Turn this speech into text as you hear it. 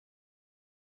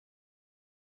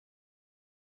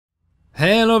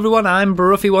Hello everyone, I'm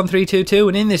Bruffy1322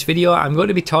 and in this video I'm going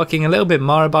to be talking a little bit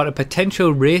more about a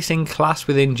potential racing class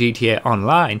within GTA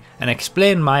Online and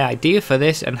explain my idea for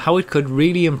this and how it could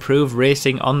really improve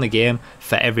racing on the game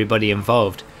for everybody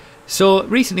involved. So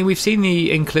recently we've seen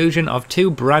the inclusion of two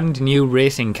brand new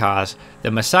racing cars,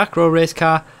 the Massacro race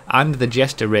car and the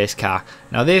Jester race car.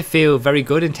 Now they feel very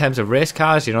good in terms of race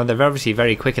cars, you know, they're obviously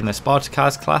very quick in the sports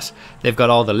cars class, they've got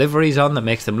all the liveries on that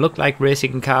makes them look like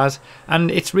racing cars, and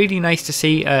it's really nice to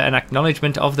see an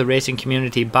acknowledgement of the racing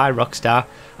community by Rockstar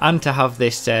and to have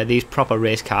these proper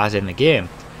race cars in the game.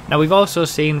 Now we've also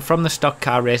seen from the stock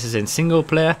car races in single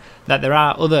player that there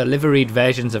are other liveried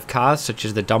versions of cars such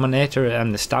as the Dominator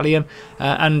and the Stallion,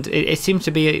 and it seems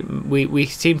to be we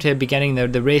seem to be getting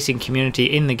the racing community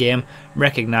in the game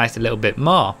recognised a little bit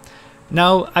more.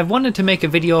 Now I've wanted to make a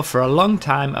video for a long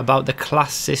time about the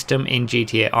class system in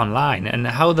GTA Online and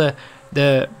how the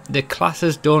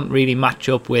classes don't really match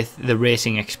up with the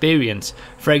racing experience.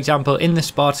 For example, in the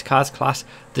sports cars class,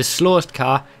 the slowest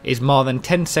car is more than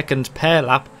 10 seconds per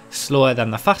lap slower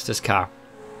than the fastest car.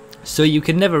 So you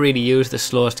can never really use the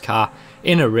slowest car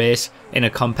in a race, in a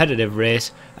competitive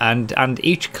race, and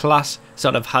each class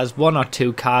sort of has one or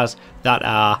two cars that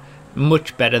are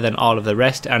much better than all of the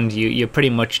rest, and you pretty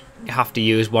much have to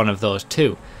use one of those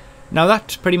two. Now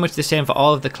that's pretty much the same for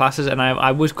all of the classes, and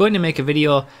I was going to make a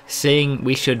video saying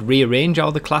we should rearrange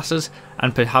all the classes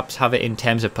and perhaps have it in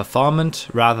terms of performance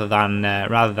rather than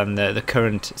the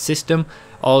current system,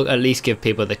 or at least give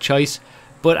people the choice.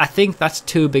 But I think that's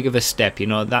too big of a step, you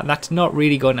know, that's not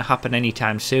really going to happen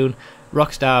anytime soon.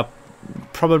 Rockstar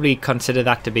probably consider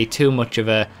that to be too much of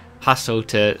a hassle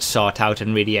to sort out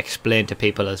and really explain to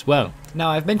people as well.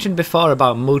 Now I've mentioned before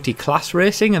about multi-class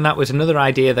racing, and that was another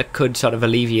idea that could sort of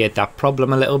alleviate that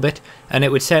problem a little bit, and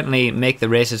it would certainly make the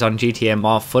races on GTA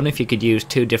more fun if you could use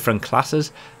two different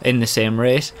classes in the same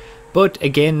race. But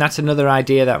again, that's another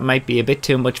idea that might be a bit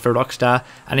too much for Rockstar,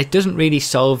 and it doesn't really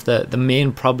solve the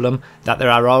main problem that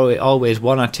there are always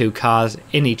one or two cars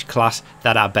in each class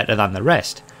that are better than the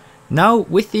rest. Now,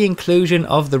 with the inclusion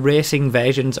of the racing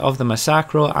versions of the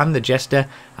Massacro and the Jester,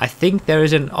 I think there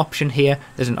is an option here,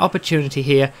 there's an opportunity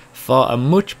here for a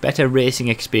much better racing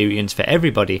experience for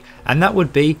everybody, and that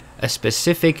would be a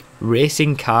specific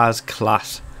racing cars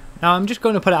class. Now I'm just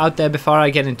going to put it out there before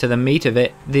I get into the meat of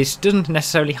it, this doesn't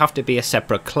necessarily have to be a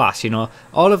separate class, you know,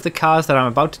 all of the cars that I'm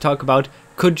about to talk about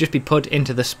could just be put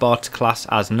into the sports class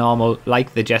as normal,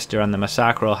 like the Jester and the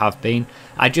Massacro have been.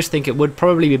 I just think it would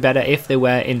probably be better if they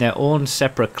were in their own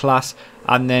separate class,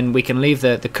 and then we can leave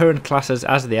the current classes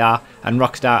as they are, and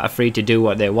Rockstar are free to do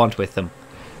what they want with them.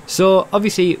 So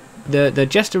obviously the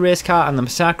Jester race car and the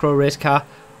Massacro race car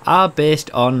are based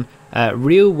on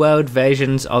real world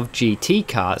versions of GT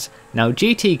cars. Now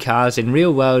GT cars in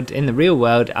the real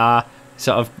world are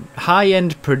sort of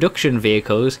high-end production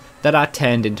vehicles that are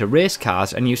turned into race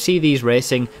cars, and you see these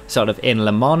racing sort of in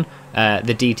Le Mans,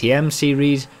 the DTM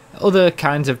series, other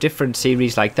kinds of different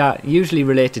series like that, usually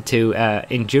related to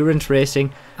endurance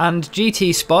racing. And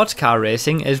GT sports car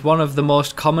racing is one of the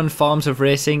most common forms of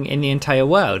racing in the entire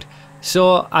world.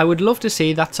 So I would love to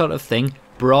see that sort of thing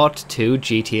brought to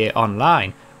GTA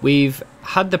Online. We've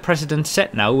had the precedent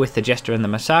set now with the Jester and the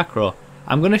Massacro.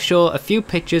 I'm going to show a few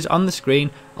pictures on the screen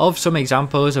of some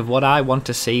examples of what I want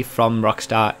to see from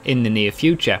Rockstar in the near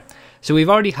future. So we've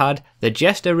already had the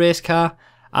Jester race car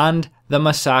and the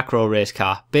Massacro race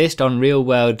car based on real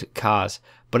world cars,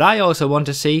 but I also want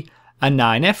to see a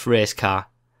 9F race car,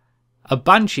 a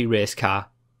Banshee race car,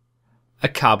 a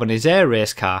Carbonizzare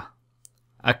race car,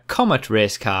 a Comet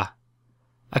race car,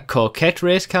 a Coquette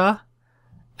race car,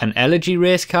 an Elegy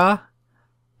race car,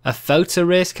 a Feltzer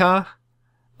race car,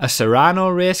 a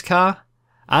Surano race car,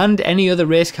 and any other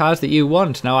race cars that you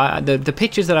want. Now the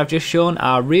pictures that I've just shown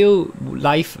are real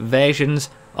life versions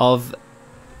of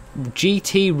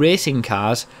GT racing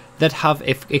cars that have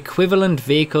equivalent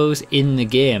vehicles in the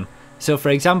game. So for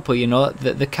example, you know,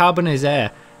 the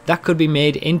Carbonizzare, that could be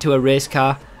made into a race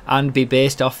car and be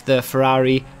based off the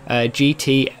Ferrari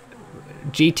GT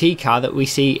car that we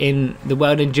see in the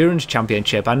World Endurance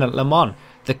Championship and at Le Mans.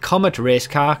 The Comet race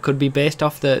car could be based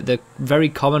off the very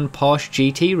common Porsche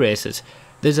GT races.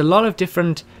 There's a lot of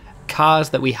different cars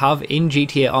that we have in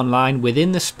GTA Online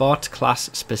within the sports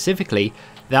class specifically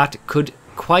that could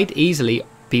quite easily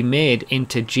be made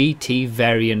into GT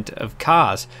variant of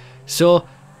cars. So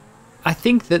I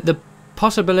think that the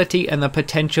possibility and the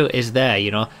potential is there, you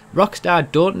know.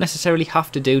 Rockstar don't necessarily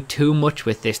have to do too much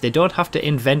with this. They don't have to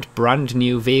invent brand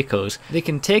new vehicles. They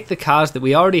can take the cars that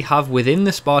we already have within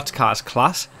the sports cars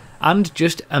class and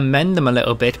just amend them a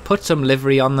little bit, put some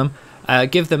livery on them,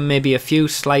 Give them maybe a few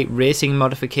slight racing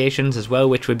modifications as well,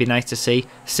 which would be nice to see,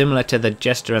 similar to the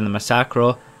Jester and the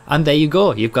Massacro, and there you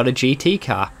go, you've got a GT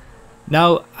car.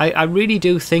 Now, I really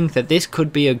do think that this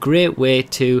could be a great way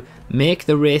to make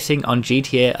the racing on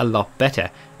GTA a lot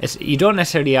better. You don't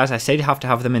necessarily, as I said, have to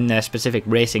have them in their specific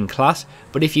racing class,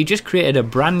 but if you just created a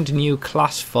brand new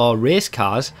class for race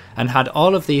cars and had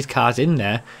all of these cars in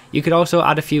there, you could also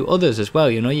add a few others as well.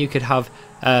 You know, you could have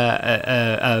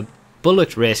a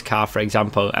bullet race car, for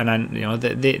example, and then, you know,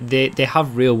 they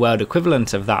have real world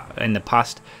equivalents of that in the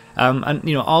past. And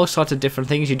you know, all sorts of different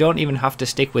things. You don't even have to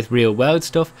stick with real world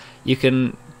stuff. You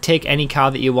can take any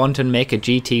car that you want and make a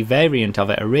GT variant of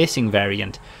it, a racing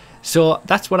variant. So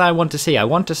that's what I want to see. I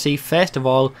want to see, first of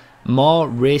all, more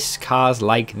race cars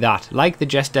like that, like the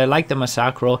Jester, like the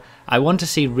Massacro. I want to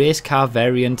see race car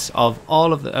variants of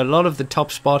a lot of the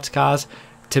top sports cars,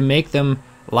 to make them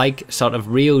like sort of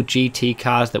real GT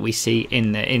cars that we see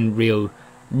in real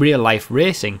life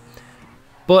racing.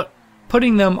 But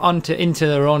putting them into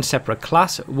their own separate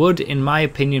class would, in my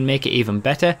opinion, make it even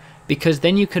better, because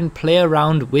then you can play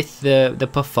around with the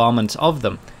performance of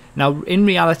them. Now, in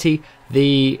reality,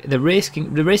 the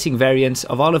racing variants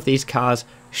of all of these cars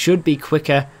should be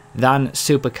quicker than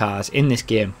supercars in this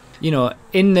game. You know,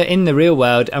 in the real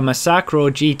world, a Massacro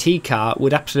GT car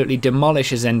would absolutely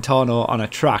demolish a Zentorno on a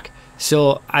track.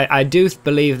 So I do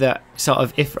believe that sort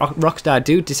of if Rockstar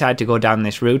do decide to go down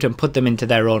this route and put them into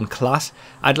their own class,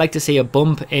 I'd like to see a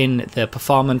bump in the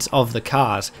performance of the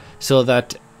cars, so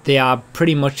that they are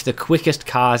pretty much the quickest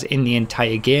cars in the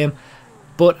entire game.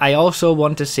 But I also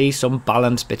want to see some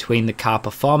balance between the car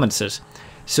performances.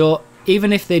 So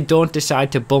even if they don't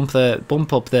decide to bump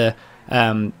up the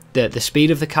speed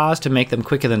of the cars to make them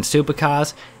quicker than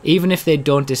supercars, even if they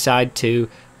don't decide to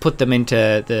put them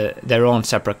into their own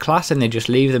separate class and they just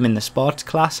leave them in the sports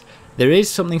class, there is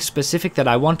something specific that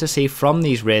I want to see from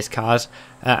these race cars,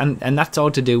 and that's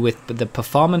all to do with the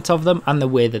performance of them and the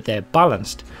way that they're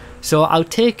balanced. So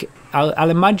I'll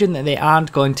imagine that they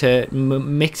aren't going to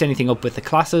mix anything up with the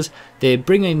classes. They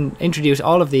introduce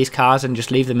all of these cars and just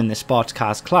leave them in the sports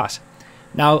cars class.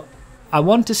 Now, I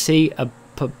want to see a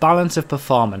balance of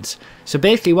performance. So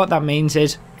basically what that means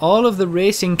is all of the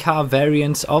racing car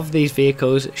variants of these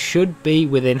vehicles should be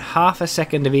within half a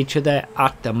second of each other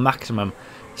at the maximum.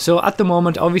 So at the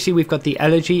moment, obviously, we've got the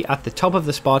Elegy at the top of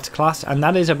the sports class, and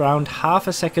that is around half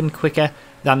a second quicker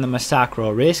than the Massacro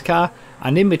race car,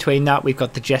 and in between that we've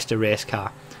got the Jester race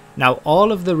car. Now,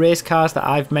 all of the race cars that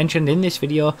I've mentioned in this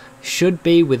video should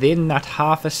be within that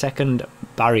half a second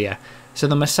barrier. So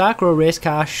the Massacro race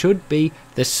car should be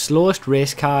the slowest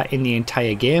race car in the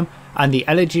entire game, and the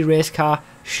Elegy race car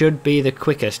should be the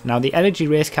quickest. Now, the Elegy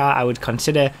race car I would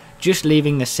consider just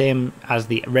leaving the same as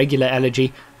the regular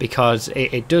Elegy, because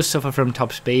it does suffer from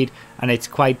top speed, and it's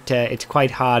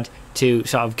quite hard to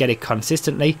sort of get it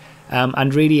consistently,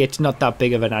 and really it's not that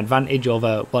big of an advantage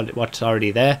over what's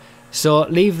already there. So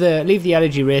leave the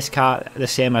Elegy race car the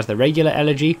same as the regular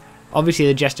Elegy. Obviously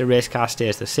the Jester race car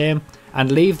stays the same,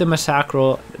 and leave the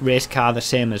Massacro race car the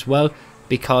same as well,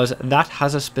 because that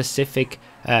has a specific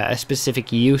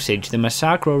usage. The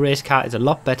Massacro race car is a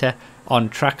lot better on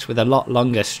tracks with a lot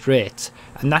longer straights,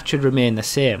 and that should remain the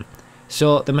same.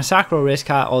 So the Massacro race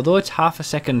car, although it's half a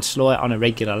second slower on a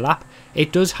regular lap,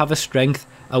 it does have a strength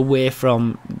away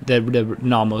from the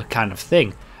normal kind of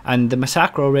thing, and the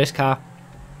Massacro race car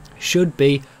should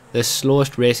be the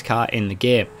slowest race car in the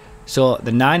game. So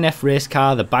the 9F race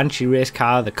car, the Banshee race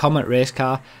car, the Comet race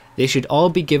car, they should all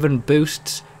be given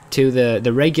boosts to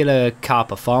the regular car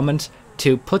performance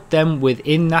to put them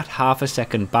within that half a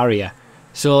second barrier.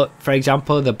 So for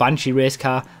example, the Banshee race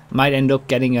car might end up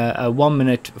getting a 1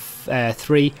 minute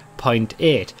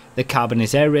 3.8. The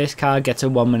Carbonizzare race car gets a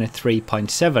 1 minute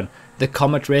 3.7. The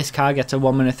Comet race car gets a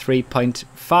 1 minute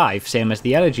 3.5, same as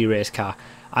the Elegy race car.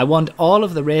 I want all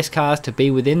of the race cars to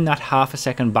be within that half a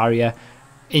second barrier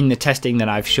in the testing that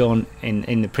I've shown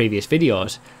in the previous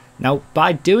videos. Now,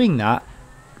 by doing that,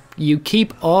 you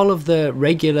keep all of the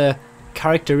regular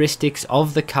characteristics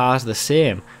of the cars the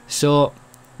same. So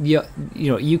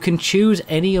you can choose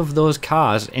any of those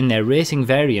cars in their racing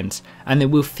variants, and they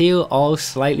will feel all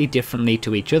slightly differently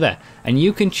to each other, and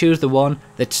you can choose the one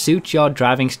that suits your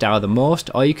driving style the most,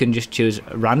 or you can just choose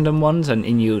random ones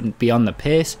and you be on the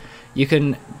pace. You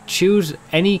can choose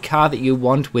any car that you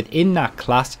want within that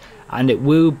class, and it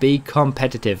will be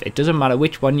competitive. It doesn't matter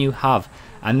which one you have,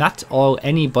 and that's all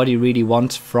anybody really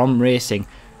wants from racing.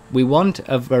 We want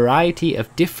a variety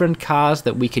of different cars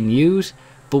that we can use,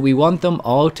 but we want them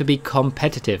all to be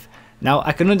competitive. Now,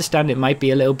 I can understand it might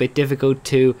be a little bit difficult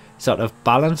to sort of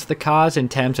balance the cars in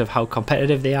terms of how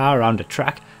competitive they are around a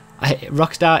track.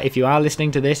 Rockstar, if you are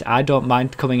listening to this, I don't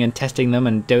mind coming and testing them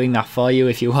and doing that for you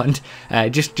if you want.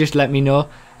 Just let me know.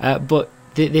 But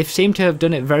they seem to have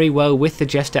done it very well with the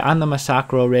Jester and the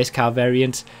Massacro race car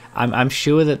variants. I'm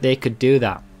sure that they could do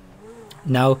that.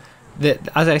 Now,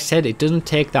 as I said, it doesn't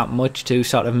take that much to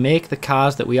sort of make the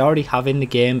cars that we already have in the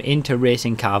game into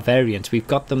racing car variants. We've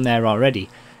got them there already.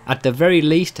 At the very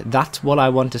least, that's what I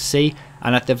want to see,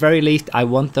 and at the very least I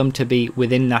want them to be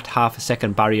within that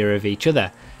half-a-second barrier of each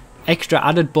other. Extra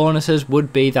added bonuses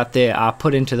would be that they are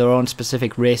put into their own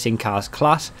specific racing cars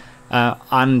class,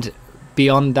 and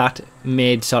beyond that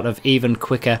made sort of even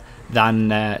quicker than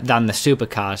the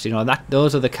supercars. You know,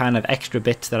 those are the kind of extra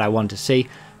bits that I want to see.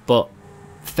 But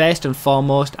first and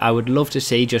foremost, I would love to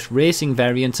see just racing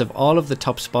variants of all of the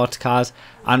top sports cars,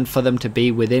 and for them to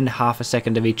be within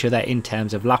half-a-second of each other in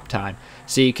terms of lap time.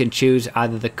 So you can choose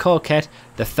either the Coquette,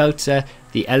 the Feltzer,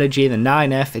 the Elegy, the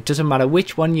 9F. It doesn't matter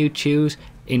which one you choose.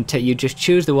 You just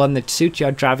choose the one that suits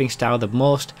your driving style the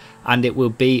most, and it will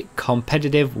be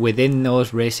competitive within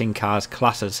those racing cars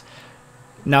classes.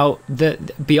 Now,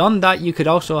 beyond that, you could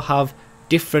also have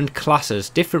different classes,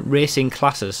 different racing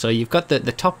classes. So you've got the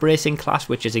top racing class,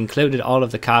 which has included all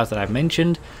of the cars that I've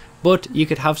mentioned, but you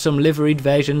could have some liveried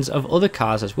versions of other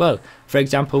cars as well. For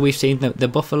example, we've seen the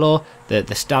Buffalo,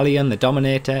 the Stallion, the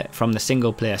Dominator from the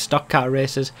single player stock car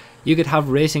races. You could have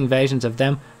racing versions of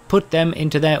them, put them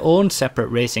into their own separate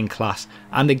racing class,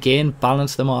 and again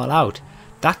balance them all out.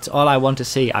 That's all I want to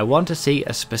see. I want to see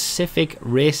a specific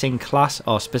racing class,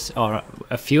 or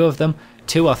a few of them,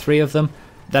 2 or 3 of them,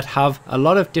 that have a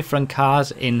lot of different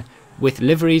cars in with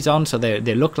liveries on, so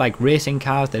they look like racing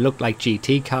cars, they look like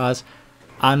GT cars,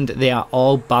 and they are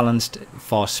all balanced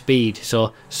for speed.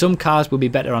 So some cars will be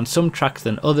better on some tracks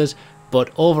than others,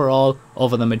 but overall,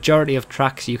 over the majority of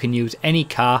tracks, you can use any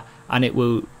car and it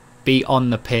will be on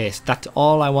the pace. That's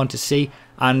all I want to see.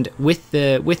 And with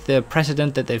the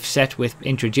precedent that they've set with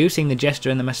introducing the Jester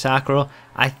and the Massacro,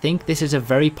 I think this is a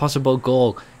very possible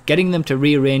goal. Getting them to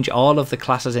rearrange all of the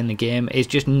classes in the game is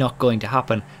just not going to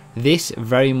happen. This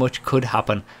very much could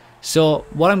happen. So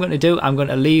what I'm going to do, I'm going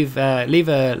to leave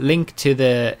a link to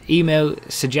the email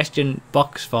suggestion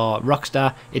box for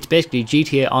Rockstar. It's basically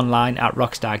GTA Online at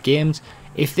Rockstar Games.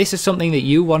 If this is something that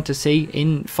you want to see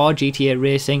for GTA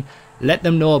Racing, let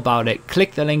them know about it.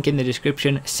 Click the link in the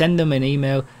description, send them an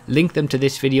email, link them to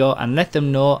this video, and let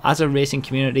them know, as a racing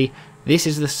community, this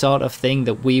is the sort of thing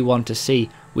that we want to see.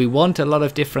 We want a lot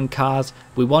of different cars,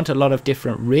 we want a lot of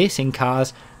different racing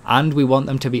cars, and we want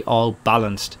them to be all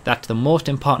balanced. That's the most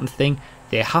important thing.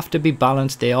 They have to be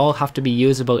balanced, they all have to be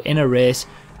usable in a race,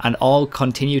 and all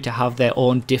continue to have their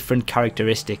own different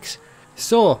characteristics.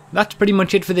 So that's pretty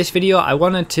much it for this video. I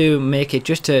wanted to make it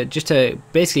just to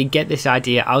basically get this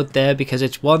idea out there, because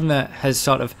it's one that has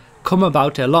sort of come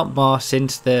about a lot more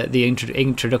since the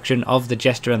introduction of the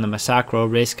Jester and the Massacro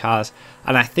race cars,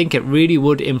 and I think it really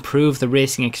would improve the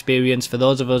racing experience for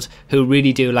those of us who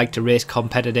really do like to race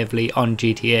competitively on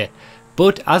GTA.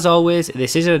 But as always,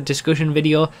 this is a discussion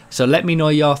video, so let me know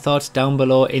your thoughts down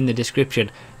below in the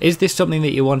description. Is this something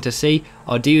that you want to see,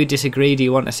 or do you disagree? Do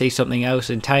you want to see something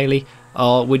else entirely,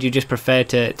 or would you just prefer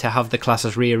to have the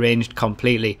classes rearranged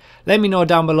completely? Let me know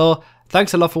down below.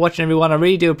 Thanks a lot for watching, everyone. I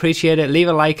really do appreciate it. Leave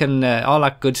a like and all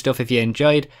that good stuff if you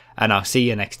enjoyed, and I'll see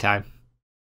you next time.